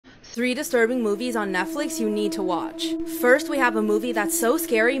3 disturbing movies on Netflix you need to watch. First, we have a movie that's so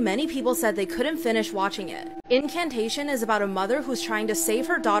scary many people said they couldn't finish watching it. Incantation is about a mother who's trying to save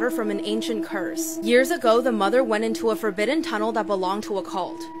her daughter from an ancient curse. Years ago, the mother went into a forbidden tunnel that belonged to a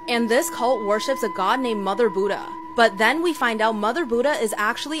cult, and this cult worships a god named Mother Buddha. But then we find out Mother Buddha is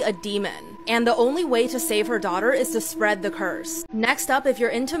actually a demon, and the only way to save her daughter is to spread the curse. Next up, if you're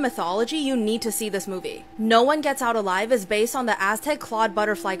into mythology, you need to see this movie. No One Gets Out Alive is based on the Aztec clawed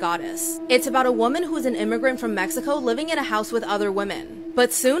butterfly goddess. It's about a woman who's an immigrant from Mexico living in a house with other women.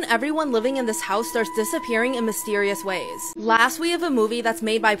 But soon, everyone living in this house starts disappearing in mysterious ways. Last, we have a movie that's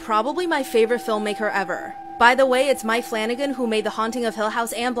made by probably my favorite filmmaker ever. By the way, it's Mike Flanagan who made The Haunting of Hill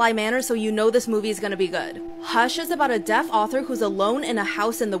House and Bly Manor, so you know this movie is gonna be good. Hush is about a deaf author who's alone in a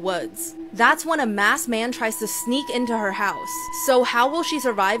house in the woods. That's when a masked man tries to sneak into her house. So how will she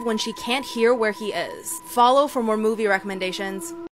survive when she can't hear where he is? Follow for more movie recommendations.